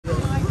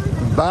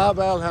Bab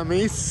el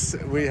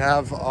Khamis. We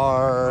have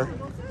our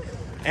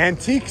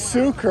antique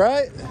souk,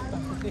 right?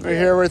 We're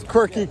here with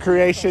Quirky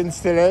Creations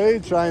today,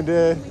 trying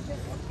to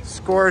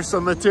score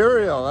some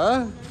material,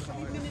 huh?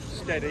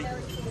 Steady.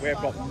 We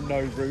have got no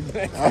room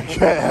there.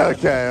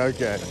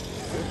 Okay.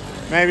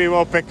 Maybe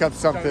we'll pick up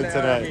something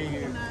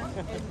today.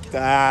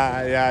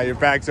 Yeah, your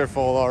bags are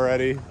full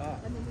already. I'll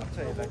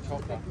tell you that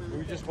chopper. We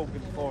were just talking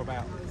before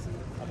about,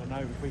 I don't know,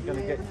 if we're going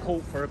to get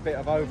caught for a bit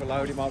of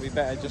overload, it might be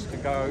better just to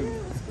go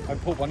and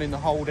put one in the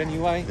hold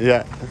anyway.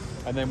 Yeah.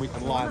 And then we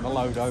can lighten the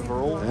load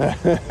overall.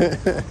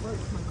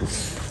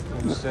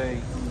 We'll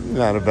see.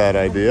 Not a bad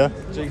idea.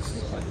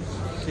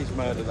 She's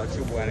murdered though.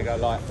 She'll want to go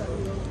like,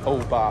 oh,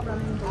 but.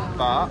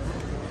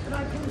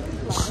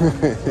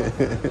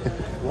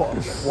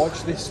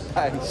 Watch this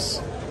space.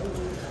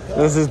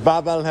 This is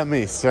Bab el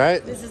Khamis,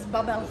 right? This is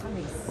Bab el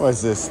Khamis. What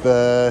is this?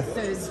 The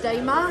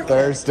Thursday market.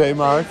 Thursday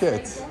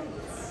market.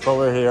 But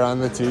we're here on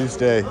the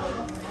Tuesday.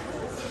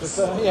 The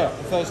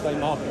Thursday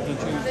market on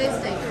Tuesday.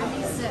 Thursday.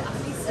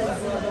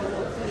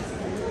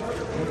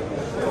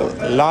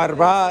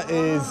 Larba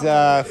is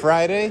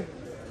Friday.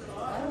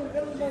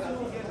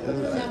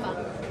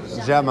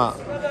 Jama.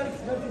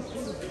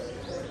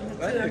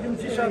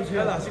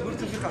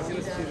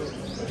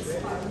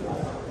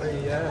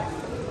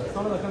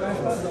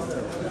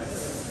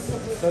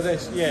 So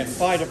this,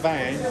 by the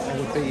van, I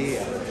would be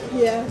here.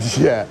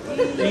 Yeah.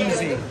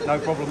 Easy, no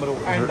problem at all.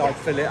 And I'd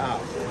fill it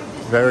up.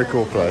 Very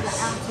cool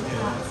place.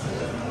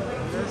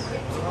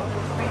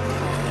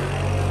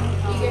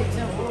 You get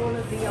to all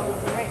of the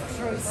old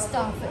retro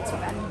stuff. It's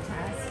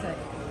fantastic.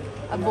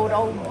 I bought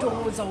old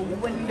doors,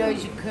 old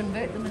windows. You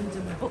convert them into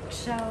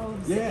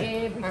bookshelves.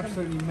 Everything.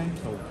 Absolutely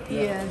mental.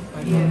 Yeah.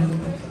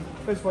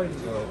 Best way to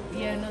do it.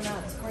 Yeah, no,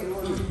 it's great.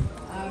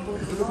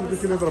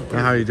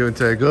 How are you doing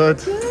today? Good?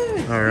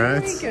 Good. All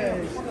right. Very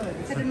good.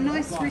 Had a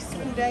nice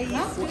restful day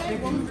yesterday.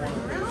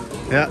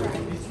 Yeah.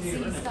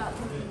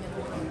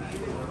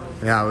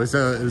 Yeah, it was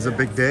a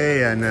big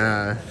day and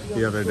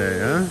the other day,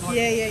 huh?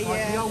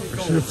 Yeah.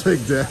 A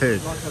big day.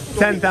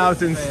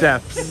 10,000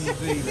 steps.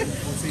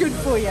 It's good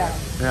for you.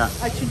 Yeah.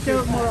 I should do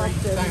it more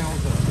often.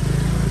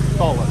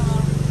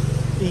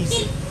 $1,000.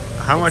 Easy.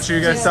 How much do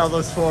you guys sell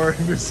those for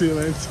in New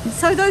Zealand?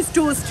 So those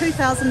doors,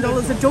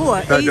 $2,000 a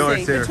door. The easy.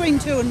 doors here. Between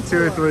 2 and 4.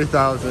 2,000 or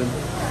 3,000.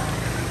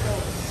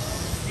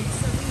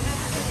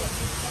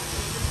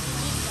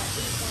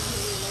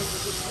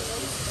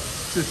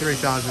 $2,000 to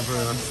 3,000 for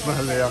them.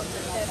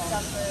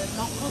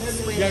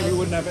 Yeah, we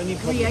wouldn't have any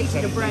problem.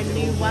 Created a brand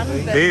new one.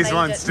 These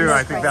ones too.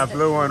 I think that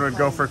blue one would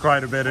go for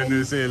quite a bit in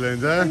New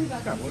Zealand, huh?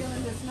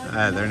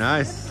 They're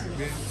nice.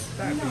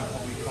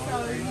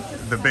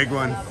 The big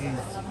one.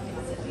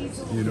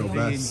 You know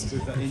best.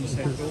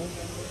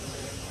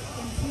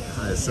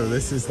 So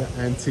this is the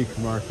antique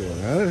market,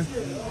 huh?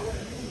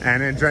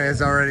 And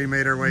Andrea's already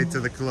made her way to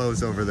the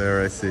clothes over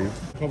there, I see.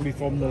 Probably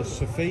from the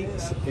Souk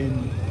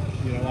in,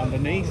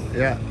 underneath.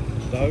 Yeah.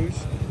 Those.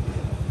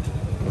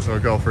 So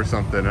go for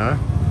something, huh?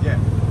 Yeah.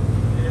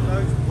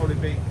 Those would probably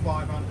be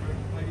 500,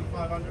 maybe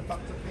 $500 a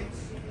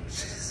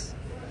piece.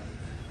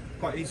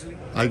 Quite easily.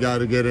 I got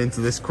to get into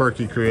this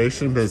quirky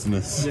creation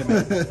business. Yeah,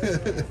 man.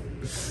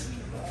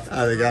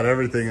 They got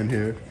everything in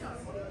here.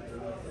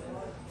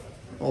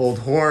 Old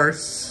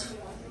horse.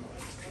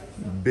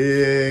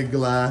 Big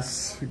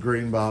glass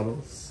green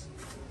bottles.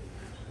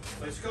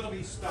 So it's got to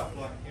be stuff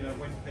like,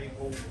 when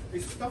people...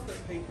 It's stuff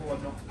that people are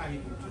not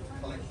able to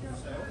collect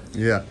themselves.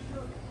 Yeah.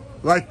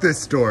 Like this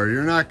store.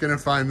 You're not going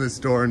to find this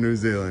store in New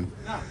Zealand.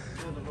 No.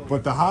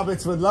 But the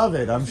hobbits would love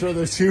it. I'm sure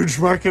there's huge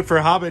market for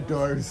hobbit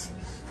doors.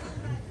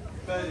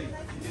 You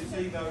can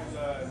see those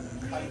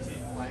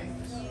painted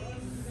planks.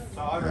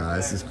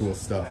 This is cool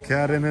stuff.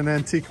 Cat in an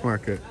antique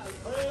market.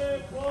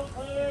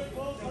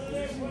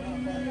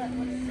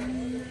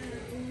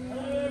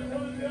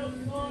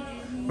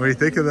 What do you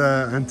think of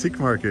the antique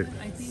market?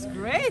 It's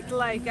great.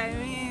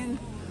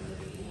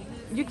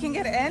 You can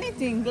get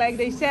anything. Like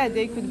they said,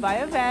 they could buy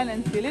a van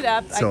and fill it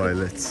up.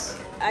 Toilets.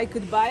 I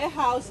could buy a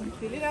house and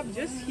fill it up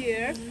just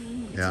here.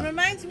 Yeah. It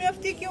reminds me of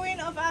Tikkiwin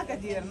of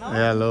Agadir, no?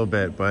 Yeah, a little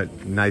bit, but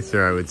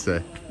nicer, I would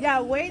say. Yeah,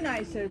 way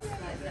nicer.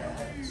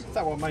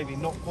 That one maybe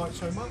not quite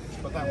so much,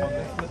 but that one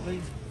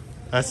definitely.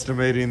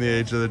 Estimating the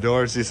age of the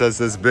doors, he says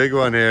this big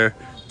one here,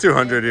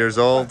 200 years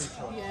old.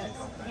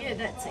 Yeah,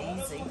 that's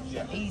easy.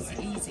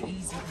 Easy.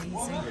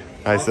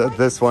 I said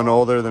this one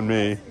older than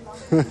me.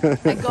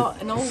 I got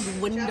an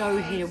old window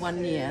here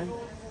one year.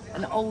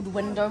 An old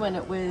window, and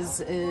it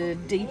was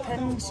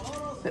deepened,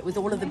 but with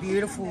all of the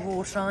beautiful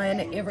wrought iron,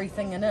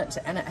 everything in it,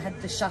 and it had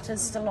the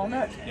shutters still on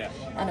it. Yeah.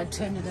 And I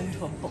turned it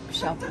into a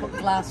bookshelf, put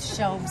glass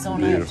shelves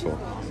on Beautiful. it,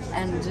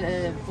 and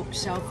a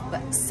bookshelf.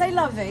 But c'est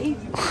la vie,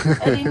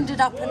 it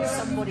ended up in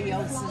somebody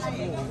else's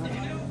wall.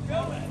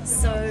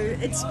 So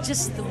it's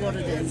just what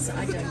it is.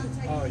 I don't.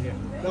 Oh yeah.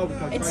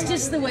 It's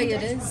just the way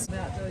it is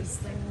about those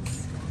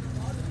things.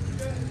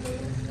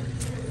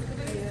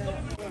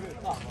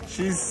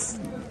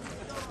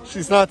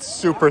 She's not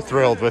super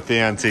thrilled with the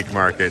antique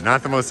market.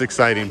 Not the most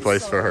exciting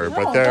place for her,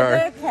 but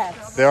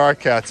there are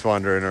cats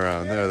wandering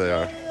around. There they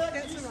are.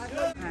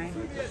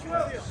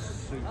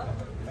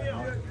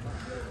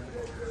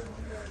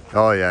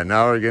 Oh yeah,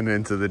 now we're getting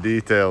into the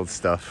detailed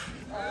stuff.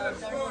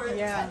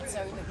 Yeah.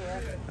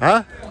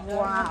 Huh?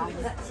 Wow.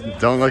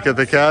 Don't look at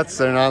the cats,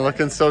 they're not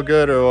looking so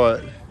good or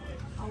what?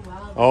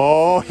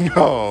 Oh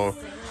no.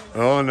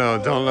 Oh no,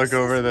 don't look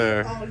over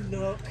there. Oh,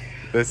 look.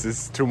 This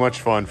is too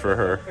much fun for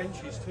her.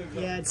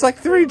 Yeah. It's like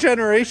 3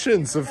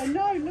 generations of... I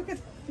know, look at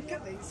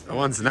these.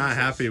 One's not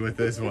happy with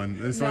this one.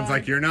 This one's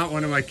like, you're not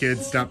one of my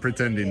kids, stop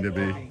pretending to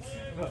be.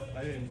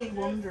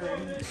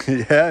 Wondering.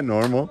 Yeah,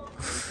 normal.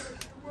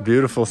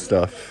 Beautiful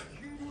stuff.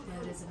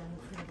 That is an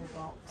incredible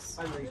box.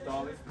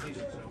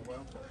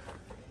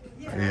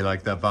 You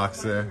like that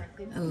box there?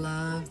 I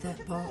love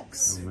that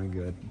box. Oh my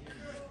god.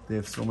 They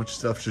have so much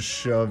stuff just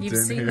shoved You've in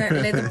seen here. that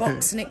leather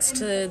box next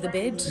to the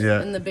bed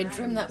Yeah. in the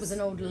bedroom? That was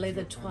an old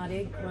leather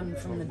Tuareg one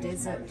from the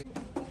desert.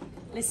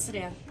 Let's sit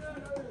down.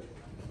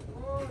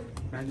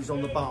 Mandy's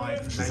on the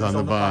buy. She's on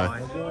the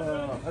buy.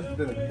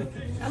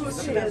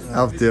 Cheers.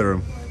 11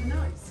 dirham.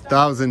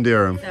 1,000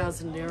 dirham.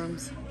 1,000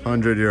 dirhams.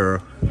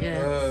 €100.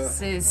 Yeah.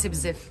 سي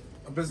بزاف.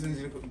 بس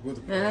نجي نقول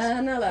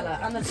لا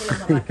لا أنا سي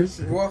مراكش.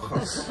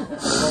 واخا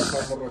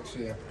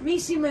مراكشية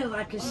ماشي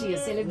مراكشية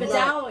سي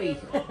البداوي.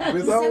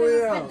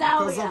 بيضاوية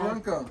بداوية.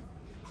 كازابلانكا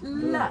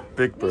لا.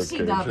 Big bird ماشي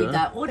cage,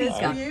 دافيدا huh?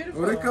 أوريكا.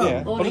 أوريكا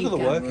Yeah, but look at the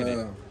work in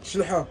it.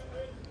 شلحة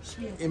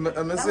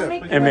أمازيغ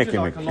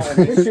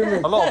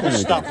A lot of the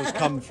stuff has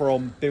come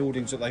from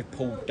buildings that they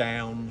pulled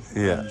down.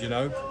 Yeah. And, you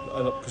know,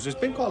 because there's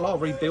been quite a lot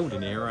of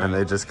rebuilding here. And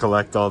they just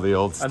collect all the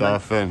old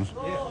stuff and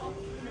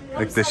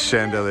like this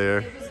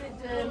chandelier.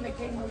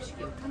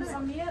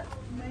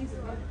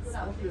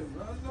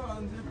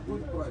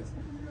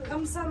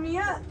 كم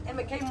سامية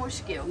ما كاين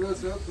مشكل.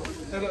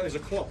 Hey, look, there's a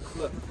clock.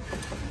 Look.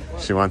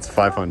 She wants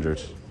 500.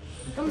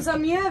 كم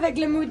سامية avec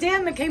le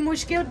modem ما كاين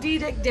مشكل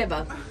ديرك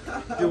دبا.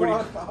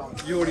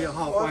 You're already at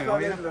halfway,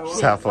 are you?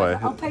 She's halfway.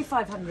 I'll pay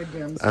 500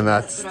 dirhams. And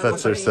that's but I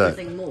won't her pay set.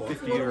 anything more.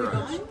 50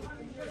 euros.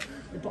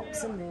 The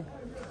box in there.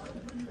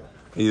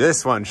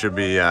 This one should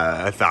be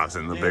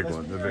 1,000, the big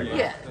one. The big one.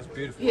 Yeah. That's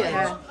beautiful.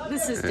 Yeah.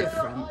 This is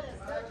different.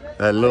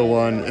 That little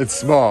one, it's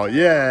small.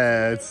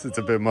 Yeah, it's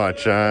a bit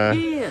much.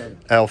 Yeah.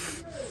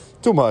 Elf.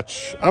 Too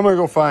much. I'm gonna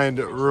go find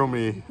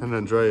Rumi and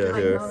Andrea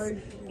here.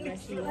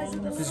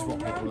 This is what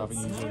people love in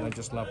New Zealand. They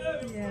just love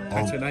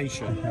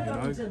patination, you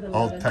know?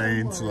 Old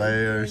paints,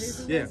 layers.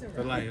 Yeah,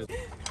 the layers.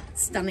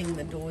 Stunning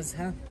the doors,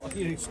 huh? I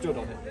think you stood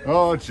on it.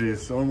 Oh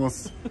jeez, almost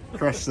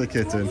crushed the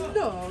kitten.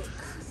 Look.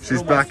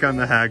 She's back on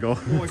the haggle.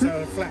 Always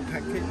had a flat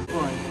pack kit.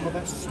 Right, well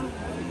that's...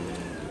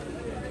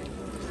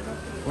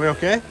 We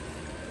okay?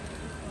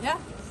 Yeah.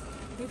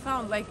 We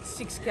found like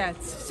 6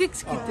 cats.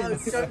 6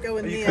 kittens. Don't go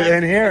in there.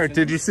 In here,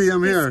 did you see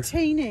them here?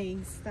 Teeny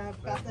stuff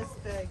about this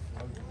big.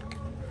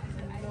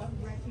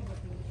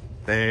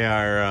 They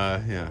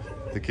are, yeah,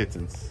 the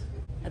kittens.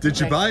 That's Did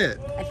you okay. buy it?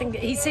 I think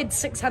he said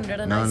 600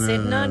 and No, I no,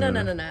 said no, no,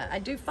 no, no. I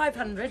do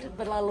 500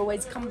 but I'll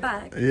always come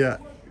back. Yeah,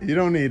 you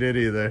don't need it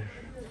either.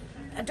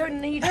 I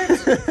don't need it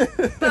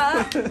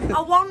but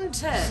I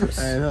want it.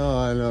 I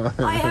know.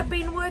 I have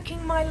been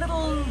working my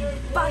little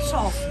butt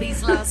off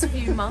these last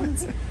few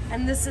months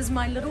and this is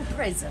my little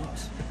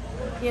present.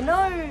 You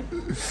know?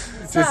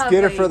 Just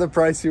get it for the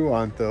price you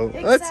want though.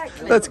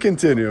 Exactly. Let's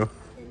continue.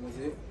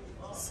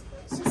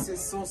 C'est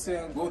censé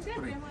un good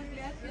prix.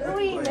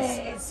 Oui,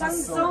 mais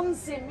Samsung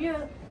c'est mieux.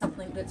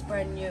 Something that's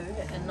brand new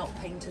and not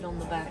painted on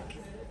the back.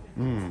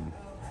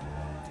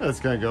 That's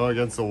gonna go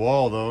against the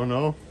wall though,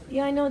 no?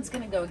 Yeah, I know it's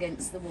going to go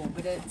against the wall,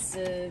 but it's...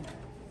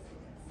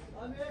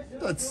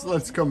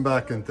 Let's come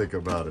back and think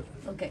about it.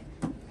 Okay.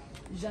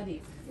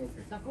 J'arrive.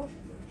 D'accord?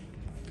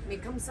 Mais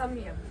comme ça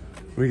mieux.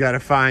 We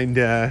gotta find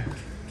them.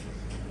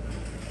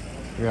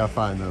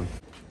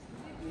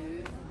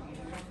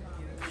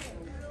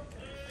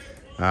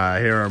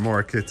 Here are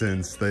more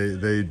kittens.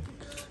 They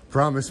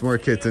promised more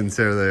kittens.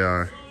 Here they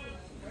are.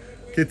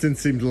 Kittens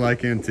seem to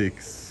like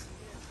antiques.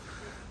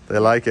 They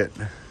like it.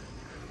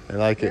 They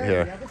like it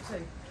here.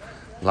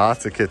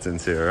 Lots of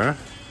kittens here, huh?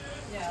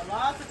 Yeah,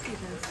 lots of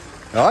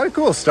kittens. A lot of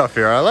cool stuff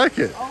here. I like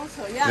it.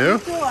 Also, yeah, You? me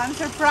too. I'm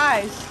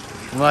surprised.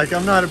 Like,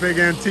 I'm not a big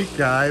antique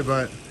guy,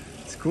 but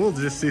it's cool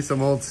to just see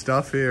some old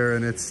stuff here,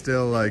 and it's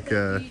still like, Do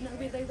you know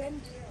where they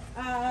went?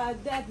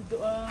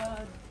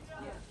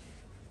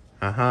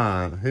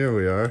 here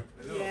we are.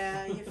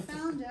 Yeah, you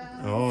found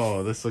out.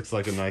 Oh, this looks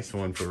like a nice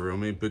one for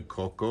Rumi. Big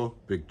cocoa,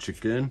 big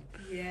chicken.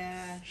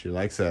 Yeah. She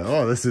likes that.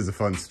 Oh, this is a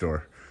fun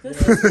store.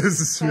 This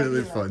is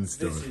really fun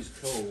store. This is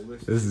cool.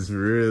 This is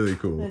really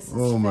cool. This is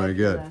Oh my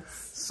god.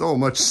 fabulous. So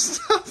much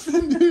stuff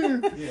in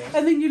here.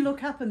 And then you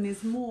look up and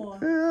there's more.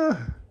 Yeah.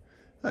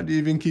 How do you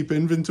even keep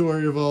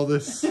inventory of all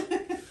this?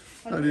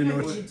 How do you know?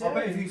 I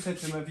bet if you said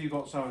to him, have you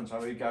got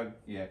so-and-so, he'd go,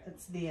 yeah.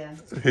 It's there.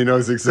 He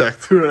knows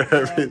exactly where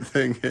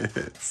everything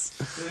is.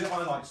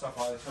 I like stuff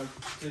like this.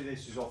 So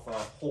this is off a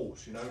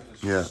horse, you know,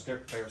 it's Yeah. a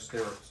pair of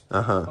stirrups.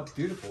 Uh-huh. That's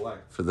beautiful, eh?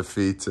 For the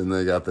feet, and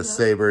they got the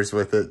sabers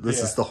with it.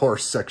 This is the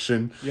horse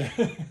section. Yeah.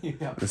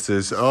 Yeah. This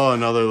is, oh,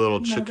 another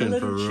little chicken Another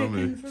for little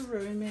Rumi. chicken for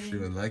Rumi. She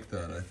would like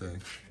that, I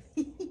think.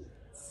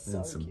 So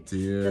And some cute.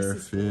 deer,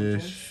 This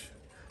is fish.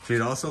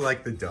 She'd also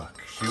like the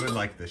duck. She would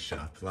like this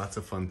shop. Lots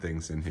of fun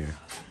things in here.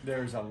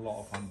 There's a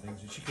lot of fun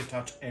things. She could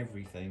touch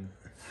everything.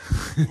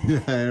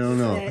 I don't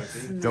know.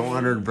 Don't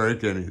want her to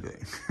break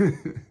anything.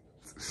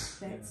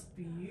 That's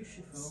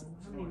beautiful.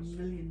 How many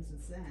millions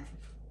is that?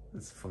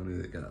 It's funny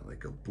they got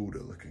like a Buddha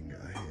looking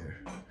guy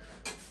here.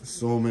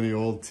 So many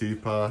old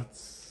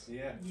teapots.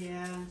 Yeah.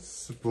 Yeah.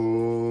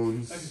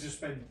 Spoons. I could just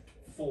spend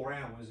 4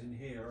 hours in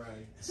here,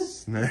 eh?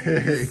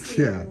 Snake.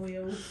 Yeah.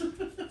 Wheel.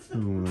 Oh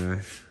my.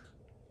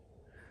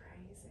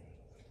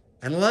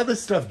 And a lot of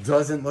this stuff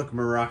doesn't look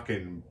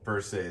Moroccan per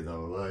se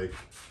though. Like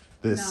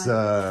this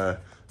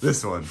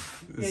this one.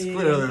 It's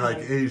clearly like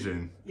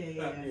Asian.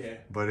 Yeah.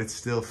 But it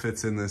still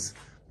fits in this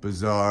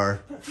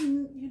bizarre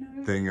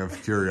thing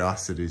of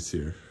curiosities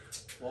here.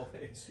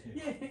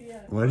 Yeah.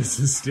 What is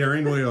the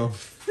steering wheel?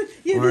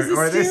 There's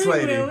or a this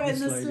steering lady. wheel and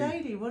this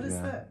lady. What is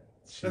that?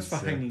 That's for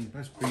hanging.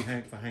 That's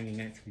for hanging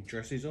actually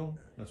dresses on.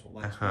 That's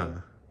what that's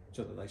for.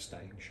 So that they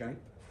stay in shape.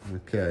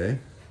 Okay.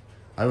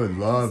 I would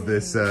love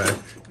this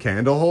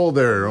candle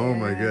holder. Oh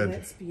my god.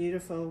 That's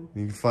beautiful.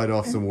 You can fight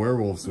off some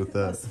werewolves with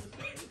that.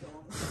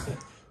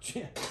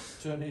 Yeah.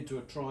 Turn into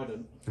a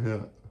trident.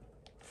 Yeah.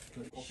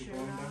 Coffee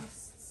grinder.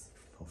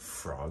 Oh,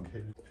 frog.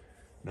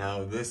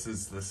 Now this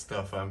is the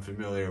stuff I'm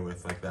familiar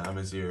with, like the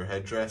Amazigh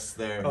headdress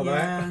there. Oh,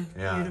 Yeah.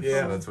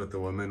 Yeah, that's what the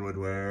women would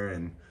wear,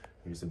 and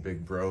here's a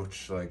big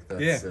brooch, like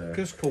that's. Yeah,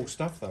 because cool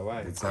stuff though,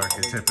 eh? It's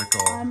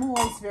archetypical. I'm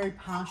always very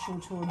partial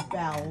to a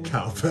bell.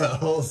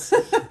 Cowbells.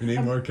 We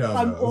need more cowbells.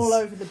 I'm all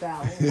over the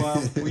bell.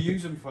 Well, we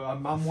use them for.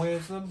 Mum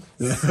wears them.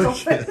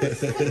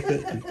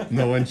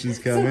 Know when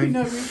she's So we coming.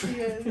 know where she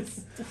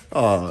is.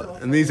 Oh,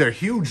 and these are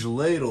huge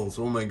ladles.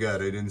 Oh my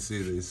god, I didn't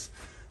see these.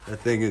 That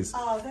thing is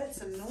Oh, that's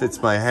enormous.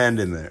 fits my hand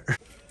in there.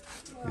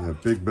 Yeah,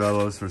 big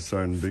bellows for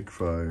starting big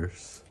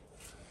fires.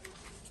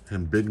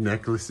 And big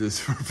necklaces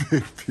for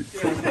big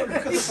people.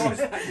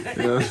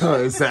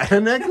 Is that a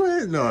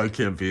necklace? No, it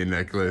can't be a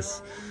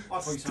necklace.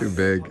 It's too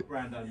big.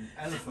 Around an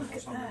elephant or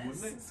something,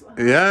 wouldn't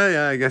it?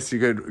 Yeah, I guess you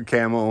could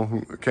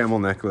camel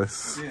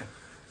necklace. Yeah.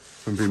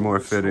 Would be more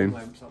fitting.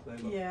 Lamps up there,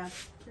 look. Yeah.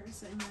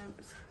 Kerosene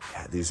lamps.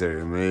 Yeah, these are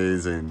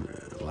amazing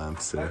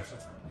lamps here.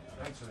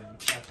 That's a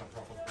proper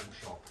cool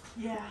shop.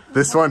 Yeah.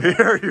 This one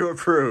here you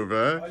approve,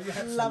 huh?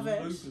 Love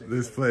it.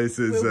 This place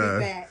is We'll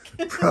be back.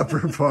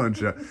 proper pawn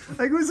shop.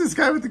 Like, who's this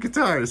guy with the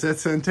guitar? Is that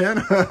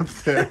Santana up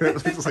there?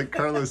 It looks like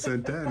Carlos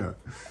Santana.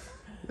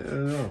 I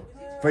don't know.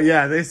 But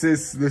yeah, this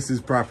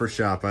is proper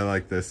shop. I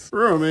like this.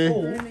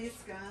 Roomy.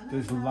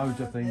 There's loads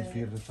of things for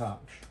you to touch.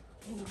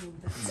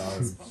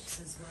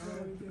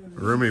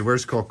 Roomy,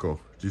 where's Coco?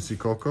 Do you see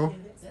Coco?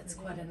 That's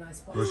quite a nice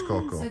box. Where's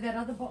Coco? So that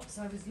other box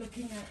I was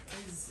looking at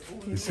is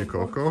all You see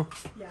Coco?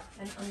 Yeah,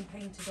 and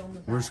unpainted on the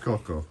back. Where's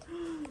Coco?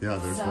 Yeah,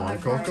 there's So one I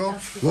Coco.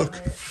 just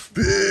Look,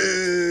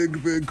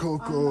 decided- big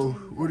Coco.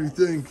 What do you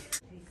think?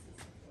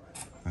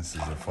 This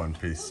is a fun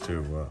piece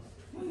too.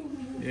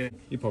 Yeah,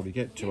 you probably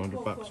get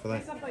 $200 for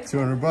that.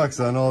 $200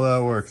 on all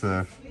that work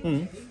there.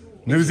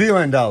 New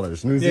Zealand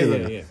dollars. New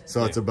Zealand. yeah.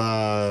 So it's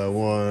about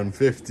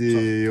 150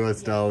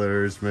 US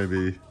dollars,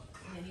 maybe.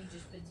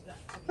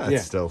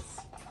 That's still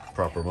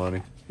proper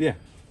money. Yeah,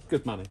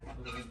 good money.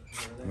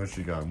 What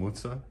she got?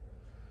 Mutsa?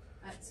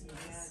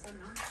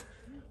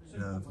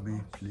 Love me,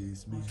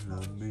 please me,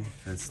 love me.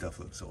 That stuff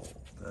looks old,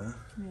 huh?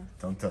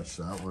 Don't touch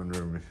that one,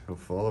 Rumi. It'll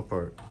fall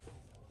apart.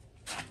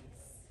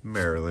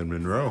 Marilyn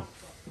Monroe.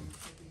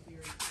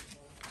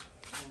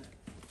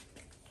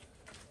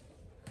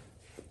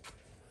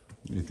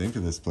 What do you think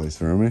of this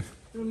place, Rumi?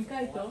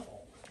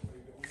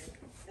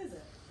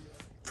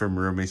 From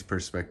Rumi's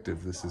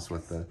perspective, this is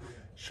what the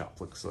shop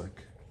looks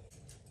like.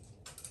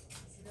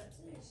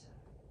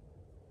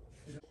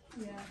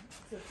 Yeah,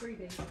 it's a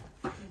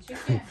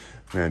freebie.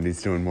 Man,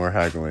 he's doing more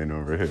haggling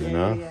over here,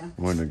 no? yeah.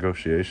 More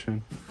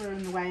negotiation. We're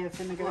in the way of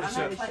the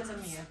negotiation.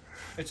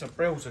 It's a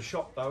browser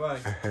shop though, eh?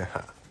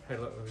 Hey,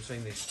 look, have you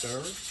seen these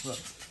stirrers? Look.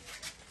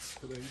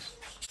 Look at these.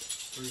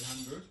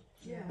 300.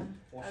 Yeah.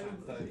 What's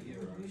that? 30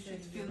 euros.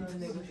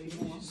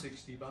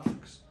 $60.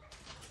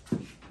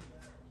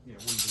 Yeah,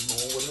 wouldn't be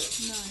more, would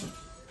it? No.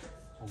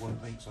 I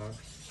wouldn't think so.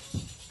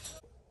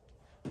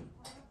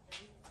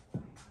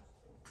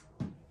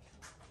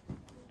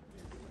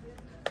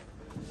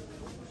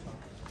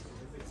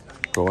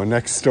 Going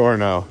next door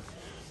now.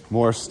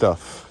 More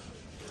stuff.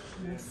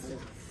 More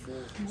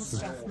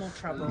stuff, more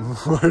trouble.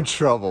 More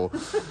trouble.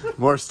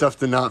 More stuff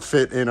to not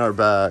fit in our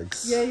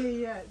bags. Yeah,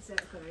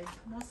 exactly.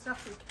 More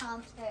stuff we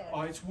can't have.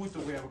 Oh, it's wood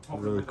that we have a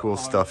problem Really with. cool at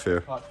home. stuff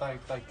here.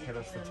 Like they kill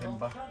us for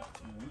timber.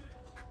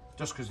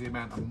 Just because the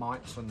amount of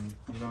mites and,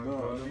 you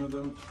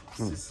know.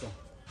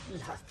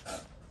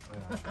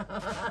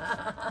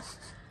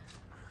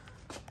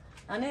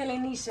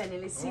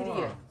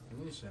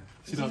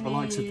 See, like the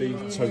likes of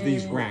these, so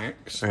these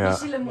racks, Yeah.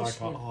 like at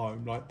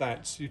home, like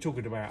that's, you're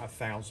talking about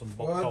 $1,000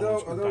 Well, I all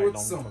don't day long want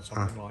for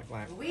something like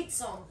that.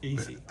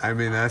 Easy. I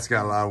mean, that's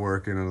got a lot of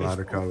work in a lot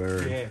of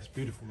color. Yeah, it's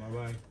beautiful though,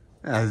 eh?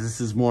 Yeah,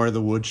 this is more of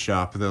the wood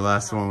shop. The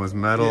last one was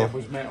metal. Yeah, it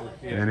was metal.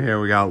 Yeah. And here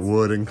we got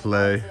wood and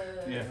clay.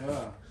 Yeah.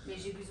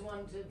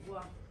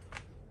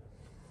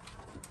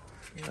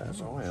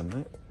 That's I am,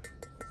 mate.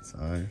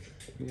 So,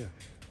 Yeah.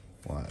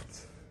 what?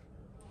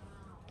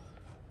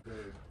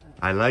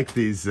 I like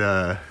these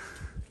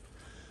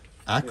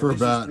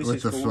acrobat this with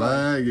is the cool,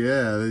 flag.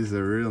 Yeah, these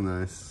are real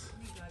nice.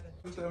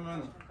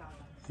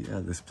 Yeah,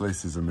 this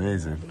place is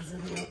amazing.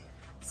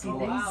 See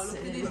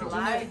these?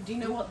 Do you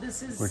know what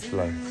this is? Which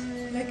light?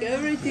 Like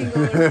everything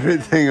over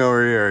Everything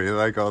over here. You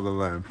like all the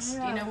lamps.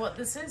 Do you know what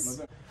this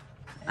is?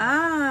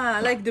 Ah,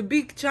 like the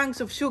big chunks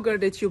of sugar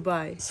that you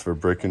buy. It's for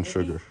breaking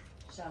sugar.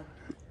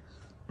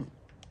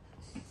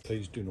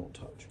 Please do not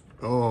touch.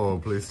 Oh,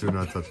 please do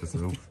not touch this.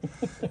 No.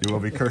 You will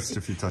be cursed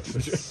if you touch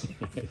this.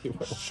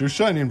 Shoe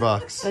shining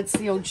box. That's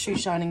the old shoe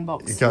shining You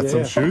box. got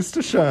some shoes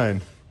to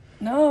shine.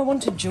 No, I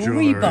want a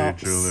jewelry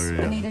box. Jewelry,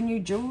 yeah. I need a new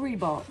jewelry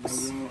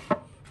box.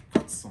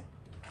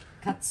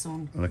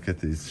 Katsun. Look at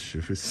these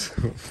shoes.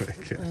 Oh my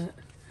God.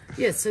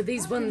 Yeah, so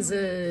these ones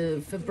are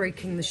for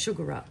breaking the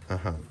sugar up.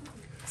 Uh-huh.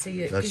 So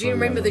you, That's because you what I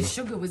remember the want.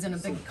 sugar was in a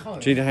big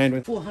coat. Do you need a hand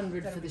with?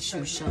 400 for the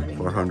shoe shining.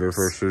 400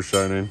 for shoe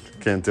shining.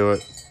 Can't do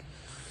it.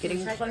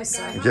 Getting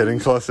closer. Getting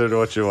closer to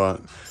what you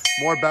want.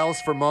 More bells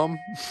for mum.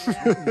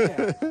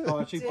 Oh,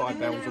 actually, buy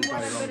bells all Want a day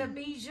bit long. of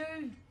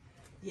bijou?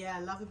 Yeah, I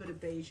love a bit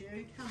of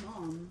bijou. Come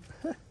on.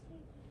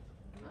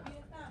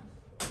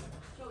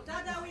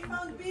 Dada, we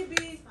found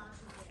Bibi.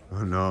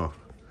 Oh no.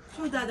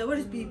 Show Dada, where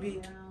is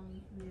Bibi?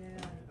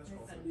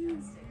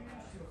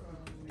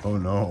 Oh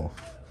no.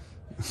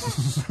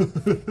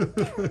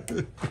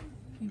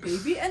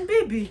 Baby and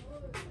Bibi.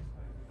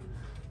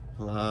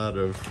 A lot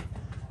of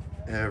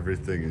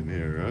everything in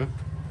here,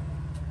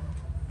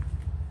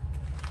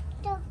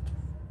 huh?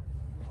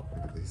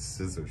 Look at these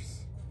scissors.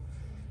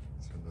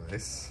 These are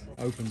nice.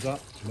 Opens up,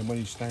 and then when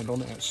you stand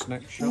on it, it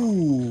snaps shut.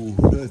 Ooh,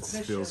 that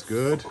feels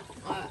good.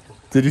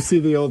 Did you see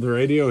the old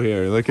radio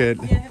here? Look at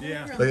Look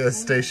at the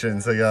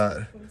stations. I got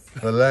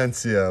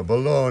Valencia,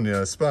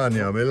 Bologna,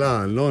 Spagna,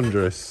 Milan,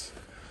 Londres.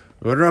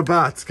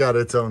 Rabat's got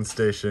its own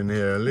station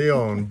here.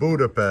 Lyon,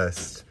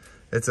 Budapest.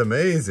 It's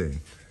amazing.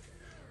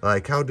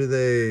 Like, how do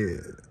they...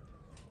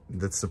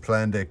 That's the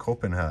Plan de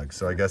Copenhagen.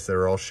 So I guess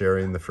they're all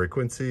sharing the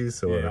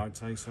frequencies. Or... Yeah, I'd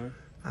say so.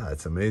 Ah,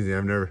 it's amazing.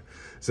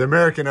 As an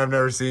American, I've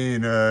never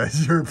seen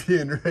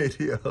European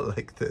radio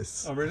like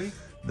this. Oh, really?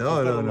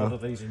 No, I've got no, a lot no.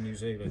 of these in New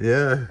Zealand.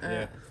 Yeah.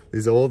 Yeah.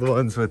 These old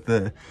ones with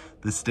the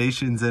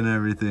stations and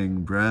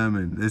everything.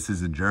 Bremen. This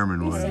is a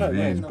German one. Yeah,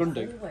 Wien. it's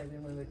Grundig.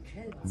 When we were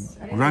kids.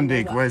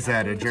 Grundig, where's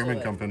that? A German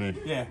company?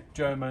 Yeah,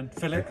 German.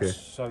 Philips. Okay.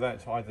 So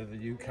that's either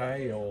the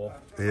UK or...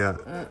 Yeah.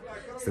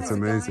 It's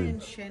amazing.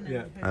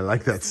 Yeah. I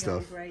like that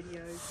stuff.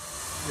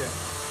 Yeah.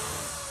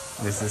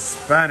 This is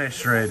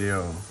Spanish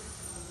radio.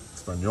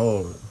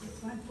 Espanol.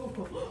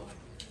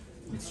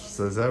 It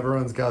says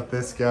everyone's got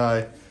this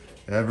guy.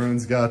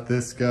 Everyone's got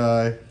this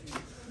guy.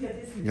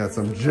 You got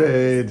some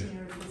jade.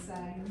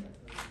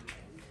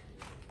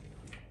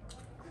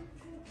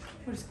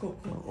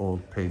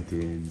 Old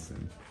paintings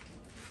and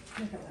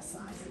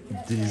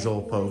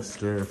diesel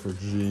poster for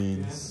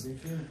jeans.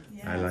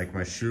 I like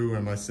my shoe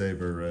and my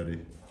saber ready.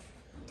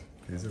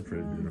 These are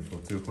pretty beautiful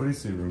too. What do you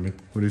see, Rumi?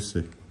 What do you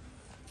see?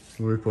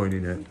 What are we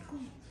pointing at?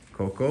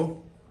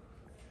 Coco?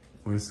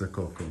 What is the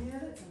coco?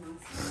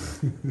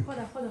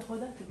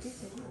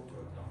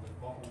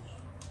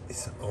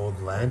 These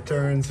old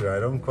lanterns, or I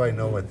don't quite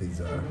know what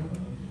these are.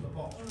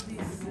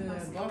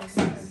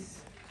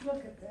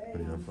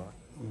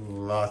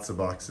 Lots of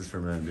boxes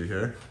from Andy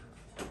here.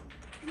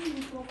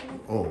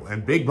 Oh,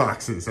 and big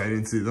boxes. I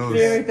didn't see those.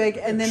 Very big,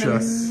 and then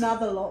Just-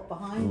 another lot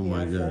behind Oh you.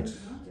 my I God. think.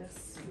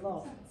 Just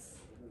lots.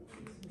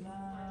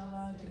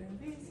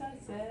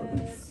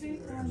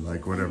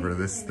 Like whatever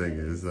this thing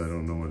is. I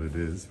don't know what it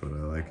is, but I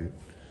like it.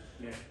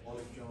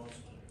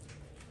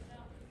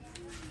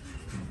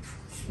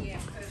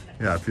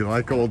 Yeah, if you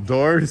like old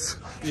doors,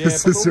 Yeah,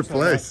 this but is your also,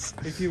 place.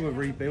 like, if you were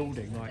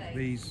rebuilding like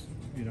these,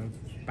 you know,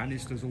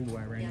 banisters all the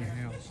way around your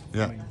house.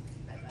 Yeah. I mean,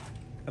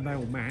 and they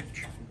all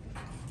match.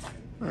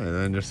 And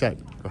then you're set.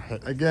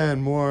 Again,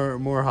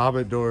 more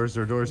Hobbit doors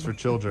or doors for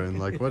children.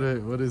 Like what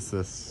is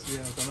this? Yeah,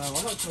 I don't know.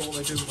 I'm not sure what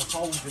they do with the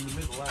holes in the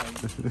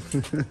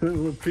middle,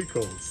 Little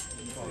peakholes.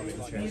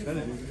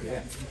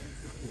 Yeah.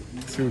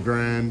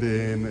 $2,000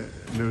 in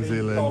New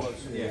Zealand.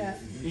 Yeah.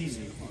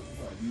 Easy.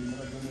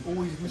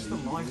 Always miss the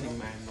lighting,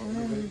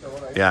 man.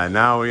 Yeah,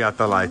 now we got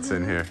the lights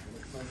in here.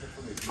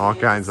 All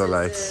kinds of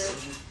lights.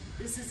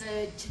 This is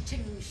a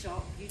cha-ching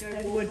shop. You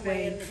don't walk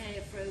away in the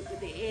hair fruit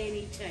with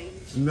any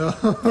change. No.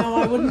 No,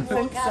 I wouldn't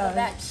think Walk out of so.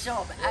 that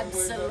shop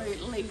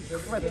absolutely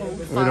crippled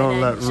We don't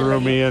let financially.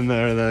 Rumi in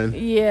there then.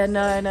 Yeah,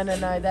 no.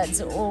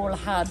 That's all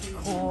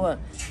hardcore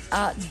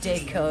Art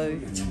Deco.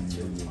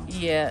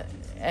 Yeah,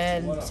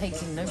 and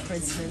taking no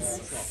prisoners.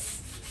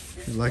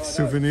 Like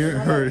souvenir.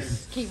 Or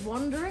Keep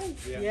wandering.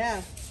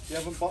 Yeah. You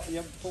haven't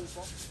pulled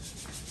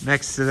box?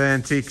 next to the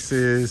antiques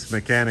is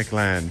Mechanic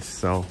Land.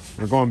 So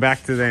we're going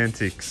back to the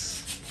antiques.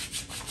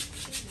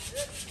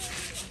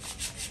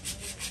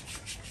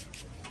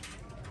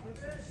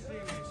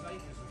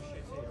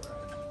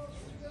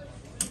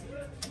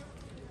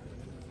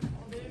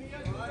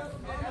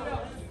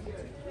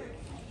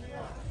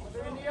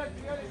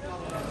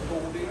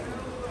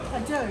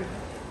 do.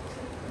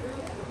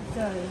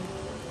 I do.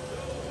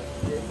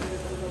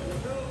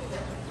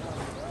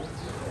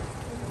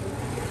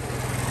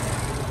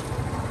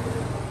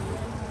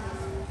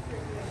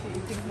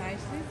 Think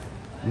nicely.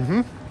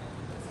 Mm-hmm.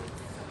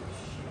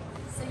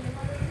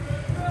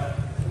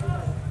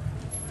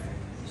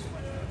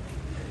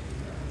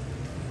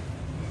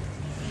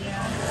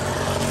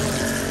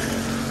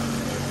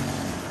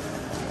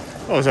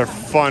 Those are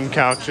fun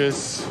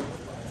couches.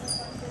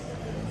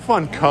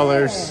 Fun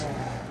colors.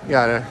 You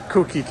got a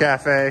cookie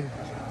cafe.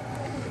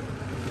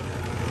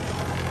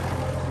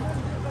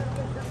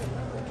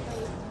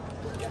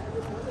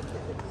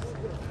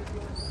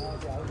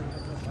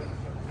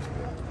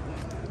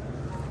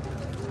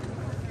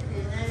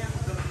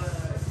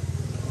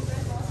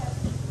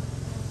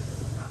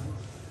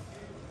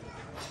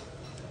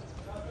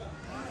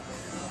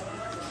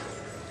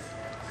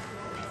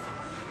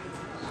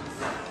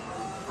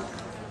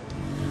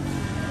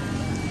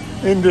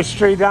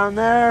 Industry down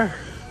there.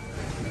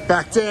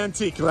 Back to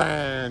antique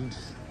land.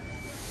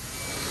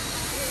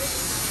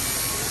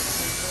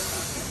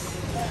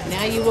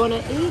 Now you want to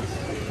eat?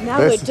 Now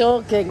we're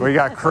talking. We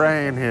got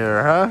crane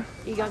here, huh?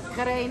 You got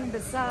crane,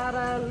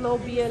 basara,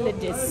 lobia,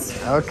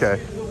 ledis.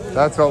 Okay,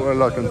 that's what we're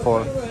looking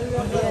for.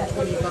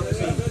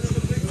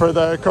 For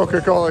the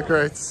Coca-Cola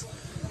crates.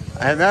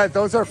 And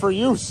those are for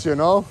use, you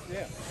know?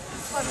 Yeah.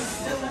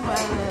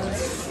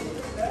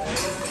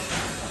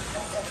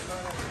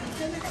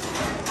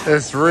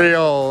 It's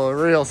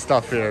real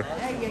stuff here.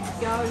 There you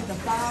go, the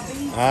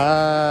Barbie.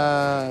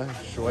 Ah,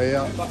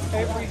 shwaya. But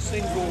every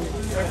single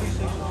person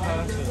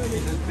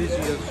is as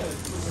busy as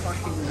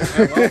fucking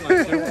hell,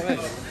 aren't they?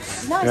 Do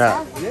you know what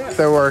I mean? Yeah,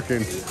 they're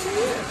working.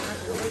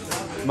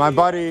 My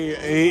buddy,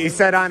 he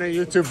said on a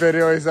YouTube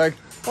video, he's like,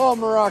 oh,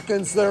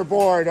 Moroccans, they're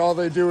bored. All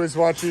they do is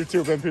watch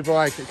YouTube. And people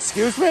are like,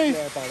 excuse me?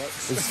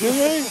 Excuse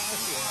me?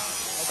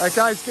 That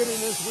guy's getting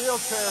his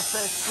wheelchair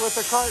fixed with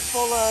a cart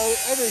full of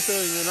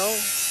everything, you know?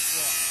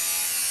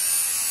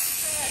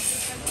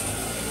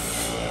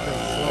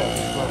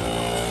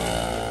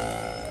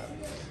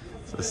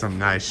 So some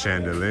nice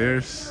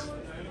chandeliers.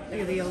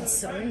 Look at the old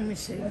sewing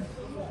machine.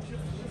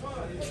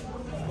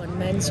 One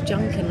man's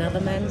junk,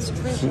 another man's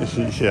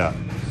treasure. Yeah.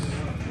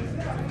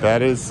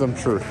 That is some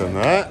truth in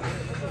that.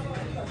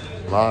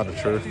 A lot of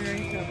truth.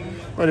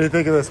 What do you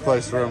think of this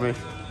place, Romy?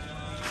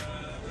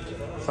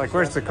 It's like,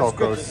 where's the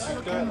Cocos?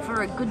 Looking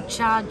for a good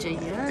charger,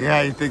 yeah?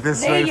 Yeah, you think this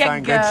is There where you you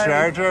find go. good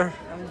charger?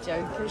 I'm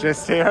joking.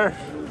 Just here?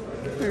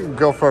 You can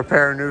go for a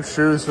pair of new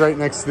shoes right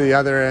next to the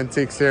other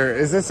antiques here.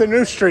 Is this a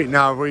new street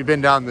now? Have we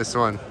been down this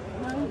one?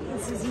 No,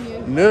 this is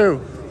new.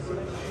 New.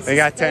 They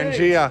got is food.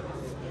 Tangia.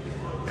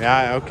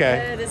 Yeah,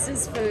 okay. Yeah, this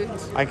is food.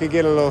 I could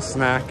get a little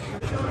snack.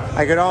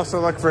 I could also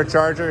look for a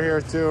charger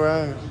here too.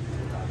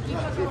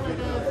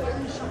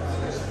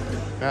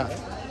 Yeah.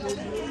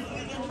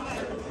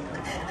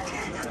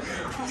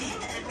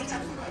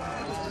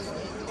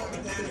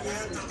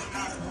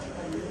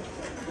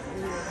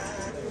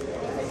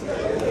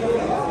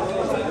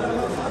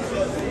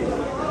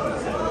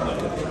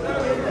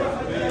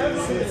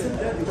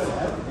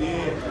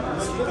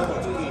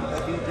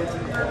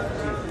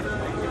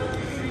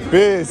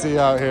 Busy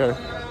out here.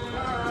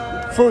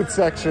 Food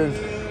section.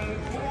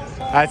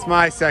 That's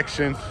my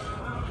section.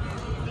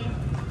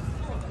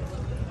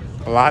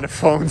 A lot of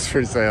phones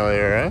for sale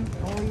here, eh?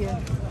 Oh, yeah.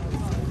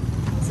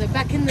 So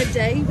back in the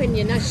day when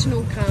your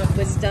national card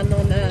was done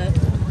on a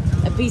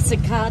Visa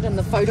card and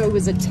the photo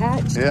was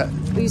attached, Yeah.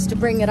 we used to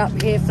bring it up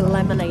here for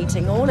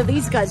laminating. All of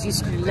these guys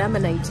used to do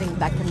laminating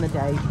back in the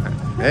day.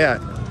 Yeah.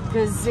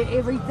 Because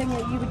everything,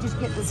 you would just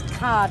get this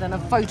card and a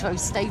photo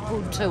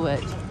stapled to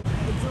it.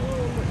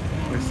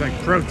 It's like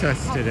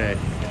protests today.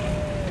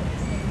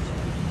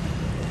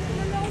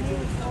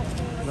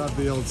 Not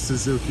the old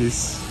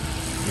Suzukis.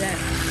 Yeah.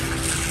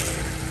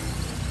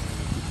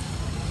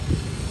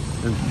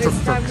 And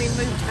This time we tuk-tuks.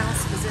 moved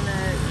house was in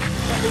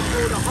what we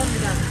called a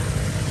Honda.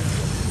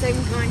 Same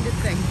kind of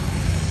thing.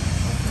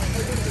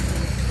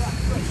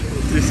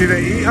 Did you see the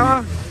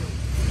ER?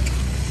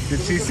 Did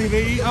she see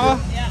the ER?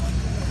 Yeah.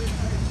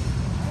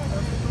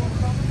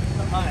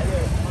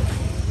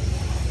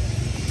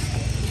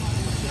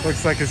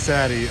 Looks like a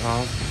sad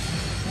ER.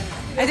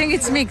 I think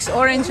it's mixed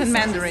orange and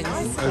mandarin.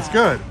 That's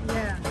good.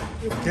 Yeah.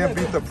 Can't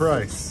beat the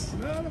price.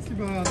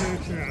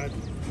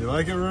 You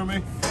like it,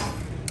 Rumi?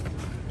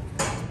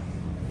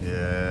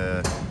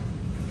 Yeah.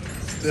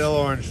 Still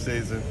orange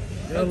season.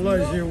 Bab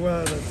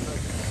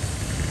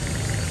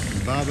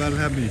el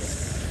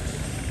Khamis.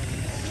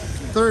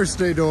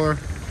 Thursday door.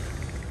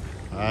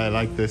 I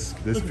like this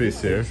piece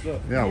here.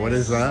 Yeah, what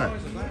is that?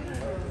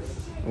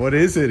 What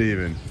is it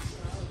even?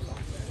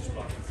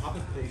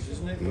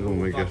 Oh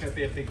my god.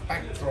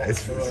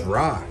 It's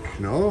rock,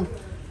 no?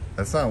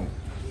 That's not.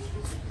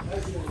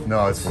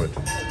 No, it's wood.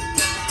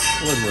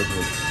 Wood.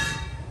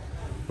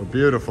 A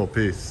beautiful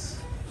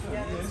piece.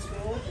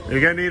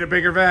 You're gonna need a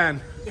bigger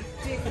van.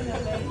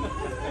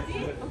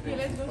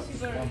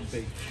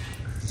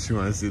 She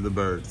wants to see the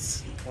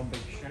birds.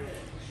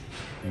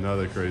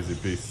 Another crazy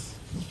piece.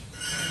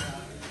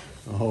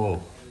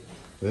 Oh,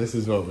 This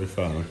is what we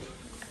found.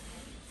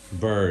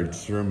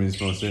 Birds, Rumi's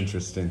most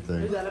interesting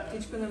thing.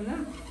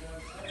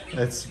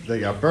 They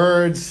got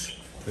birds,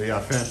 they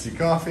got fancy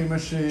coffee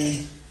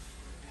machine,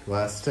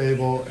 glass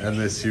table, and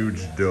this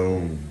huge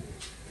dome.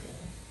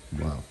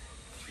 Wow.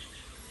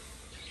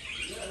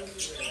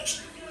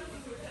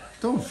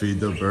 Don't feed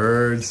the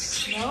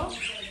birds. No?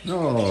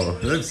 No,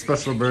 they have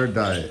special bird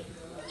diet.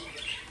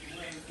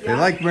 They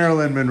like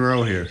Marilyn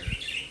Monroe here.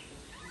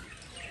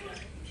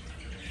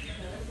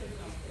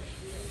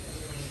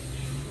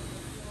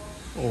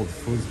 Old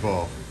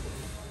foosball.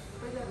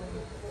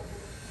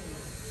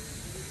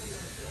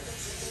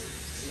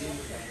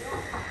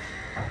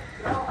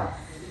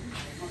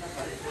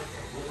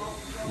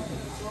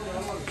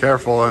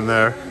 Careful in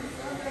there.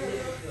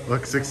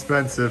 Looks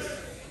expensive.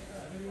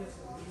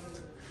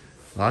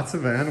 Lots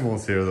of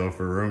animals here though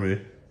for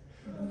Rumi.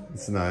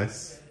 It's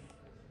nice.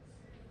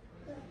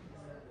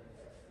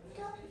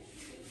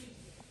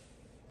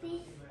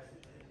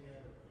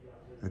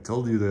 I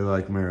told you they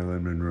like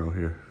Marilyn Monroe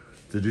here.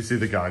 Did you see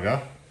the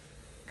Gaga?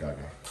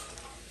 Gaga.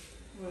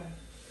 Where?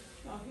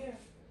 Oh, here.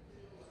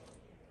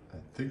 I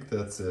think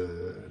that's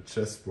a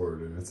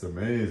chessboard and it's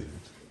amazing.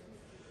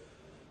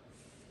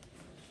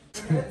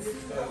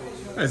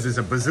 This is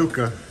a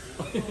bazooka.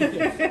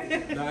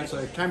 No, it's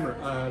a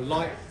camera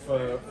light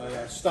for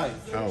stage.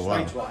 Oh,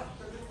 wow. Stage light.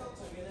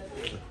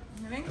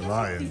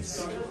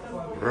 Lions.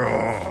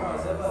 Roar.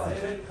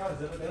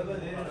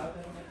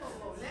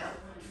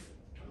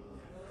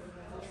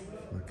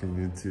 Looking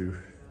into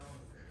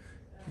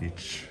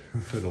each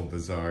little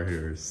bazaar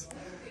here is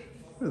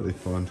really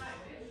fun.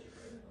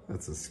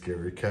 That's a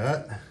scary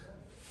cat.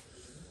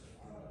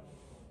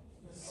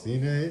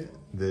 Cine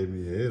de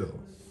Miedo.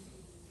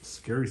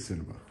 Scary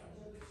cinema.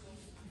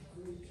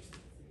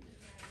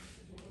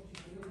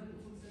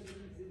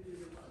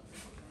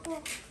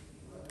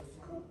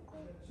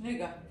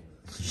 Nigga.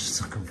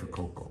 Just looking for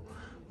Coco.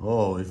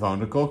 Oh, we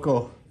found a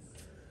Coco.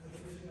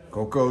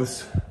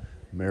 Coco's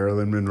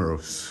Marilyn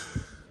Monroe's.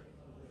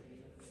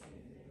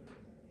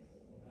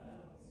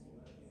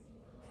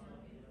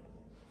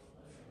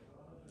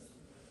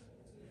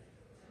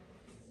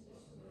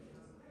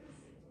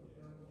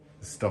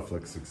 This stuff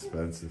looks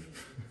expensive.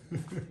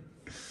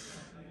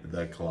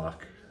 That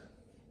clock.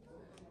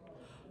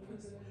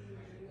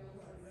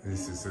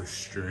 This is a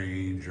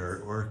strange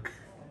artwork.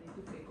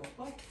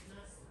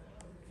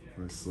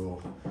 Nice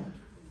little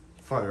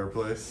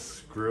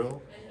fireplace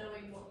grill.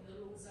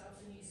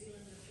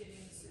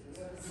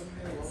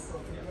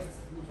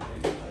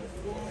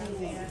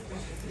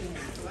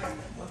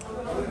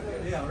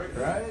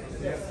 Right?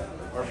 Yeah.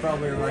 Or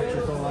probably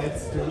electrical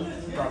lights too.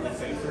 Probably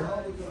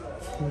safer.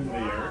 In the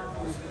air.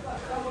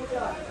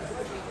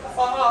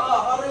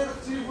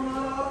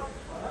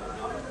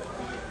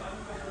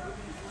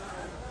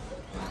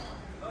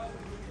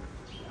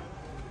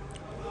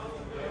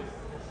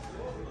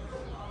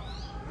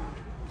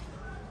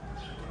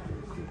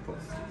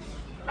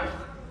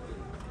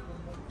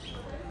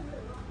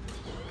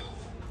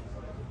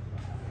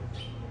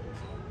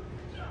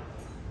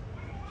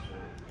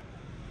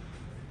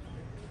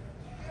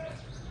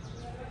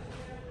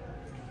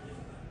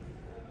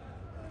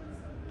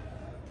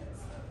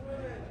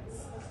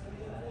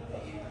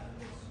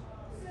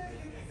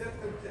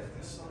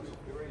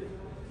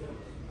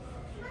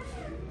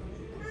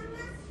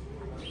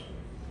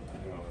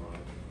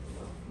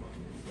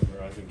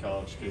 Rising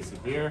college case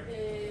of beer.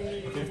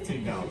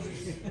 $15.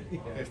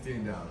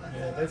 $15.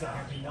 Yeah, there's a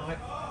happy night.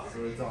 So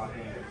we're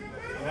talking.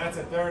 And that's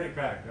a 30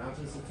 pack, not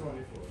just a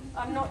 24.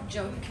 I'm not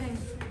joking.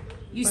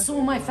 You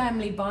saw my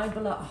family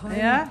Bible at home.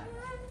 Yeah?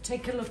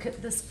 Take a look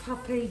at this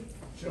puppy.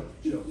 Chill.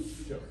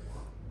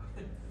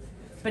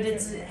 But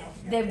it's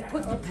they've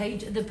put the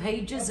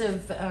pages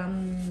of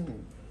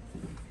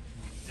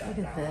look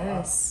at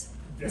this.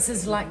 This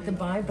is like the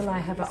Bible I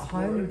have at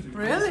home.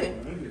 Really?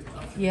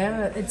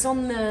 Yeah, it's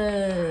on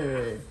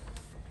the.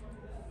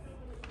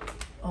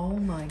 Oh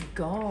my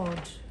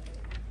God.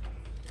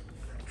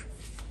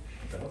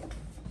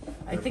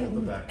 I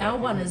think our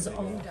one is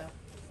older.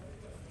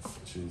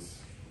 Jeez.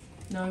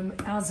 No,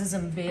 ours is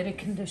in better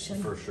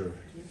condition. For sure.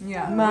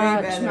 Yeah, way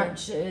Much, better.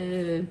 much.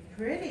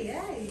 Pretty,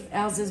 eh?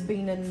 Ours has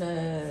been in.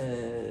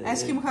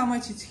 Ask him how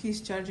much he's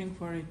charging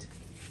for it.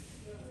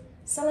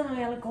 Salam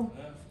alaikum.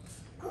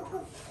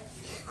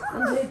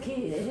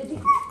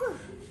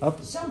 Hop.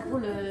 Chant pour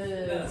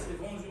le. C'est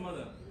vendu,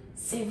 madame.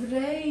 C'est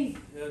vrai.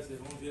 C'est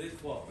vendu les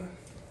trois.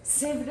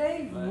 C'est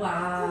vrai.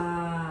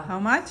 Waouh. How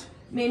much?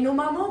 Mais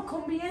normalement,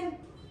 combien?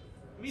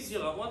 1000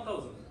 dirhams,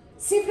 1000.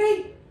 C'est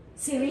vrai.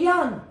 C'est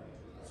rien.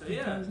 C'est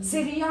rien.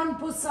 C'est rien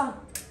pour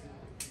ça.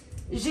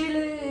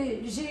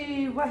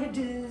 J'ai واحد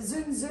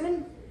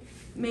zun,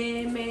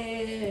 mais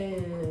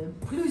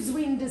plus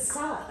loin de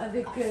ça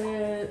avec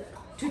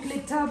tous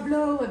les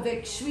tableaux,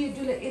 avec jouer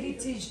de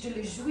l'héritage de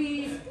les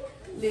juifs,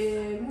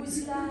 les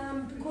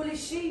musulmans,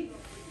 collèges.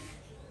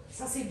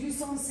 Ça c'est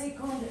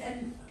 250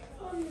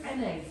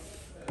 années.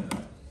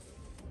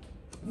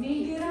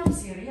 1000 dirhams,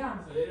 c'est rien.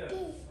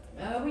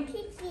 Ah oui.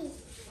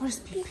 Where's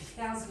Pipi?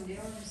 1,000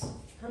 dirhams,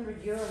 100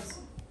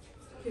 euros.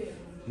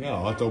 Yeah,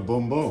 auto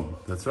boom boom.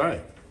 That's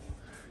right.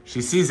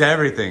 She sees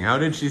everything. How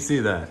did she see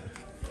that?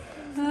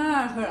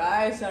 Ah, her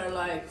eyes are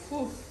like,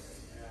 oof.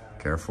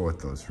 Careful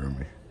with those,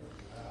 Rumi.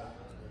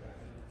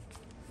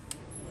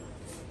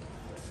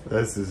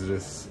 This is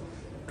just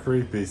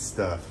creepy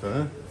stuff,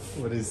 huh?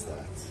 What is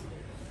that?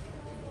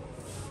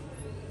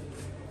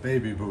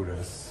 Baby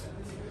Buddhas.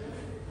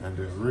 And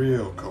a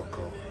real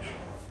cocoa.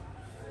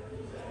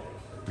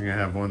 We're gonna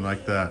have one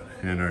like that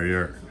in our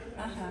yurt.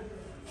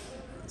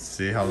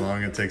 See how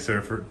long it takes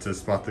her to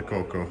spot the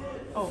cocoa.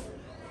 Oh.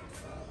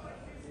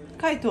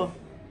 Kaito.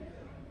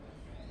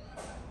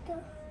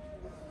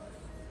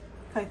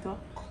 Kaito.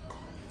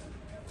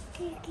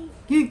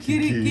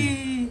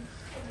 Kikiriki.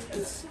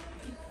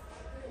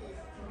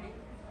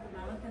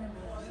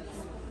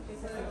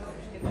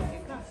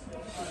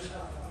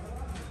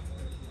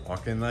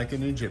 Walking like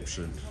an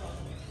Egyptian.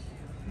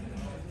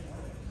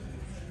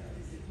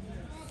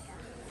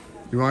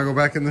 You want to go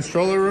back in the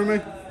stroller,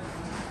 Rumi?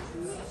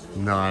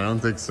 No, I don't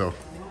think so.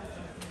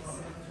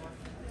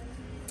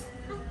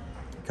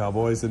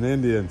 Cowboys and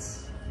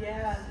Indians.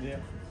 Yeah.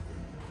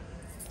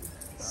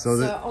 So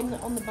that on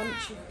the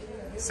bunch.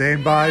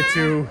 saying bye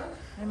to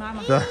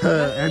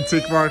the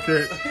antique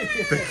market.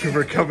 Thank you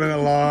for coming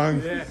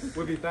along. Yeah,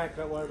 we'll be back,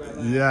 don't worry about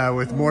that. Yeah,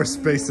 with more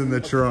space in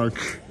the trunk.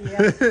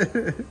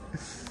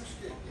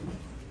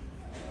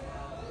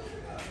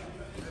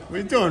 What are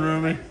you doing,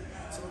 Rumi?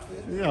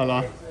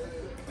 Yalla.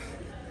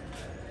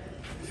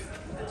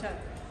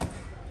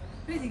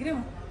 Vedi,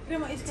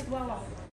 gremo iskut wawa.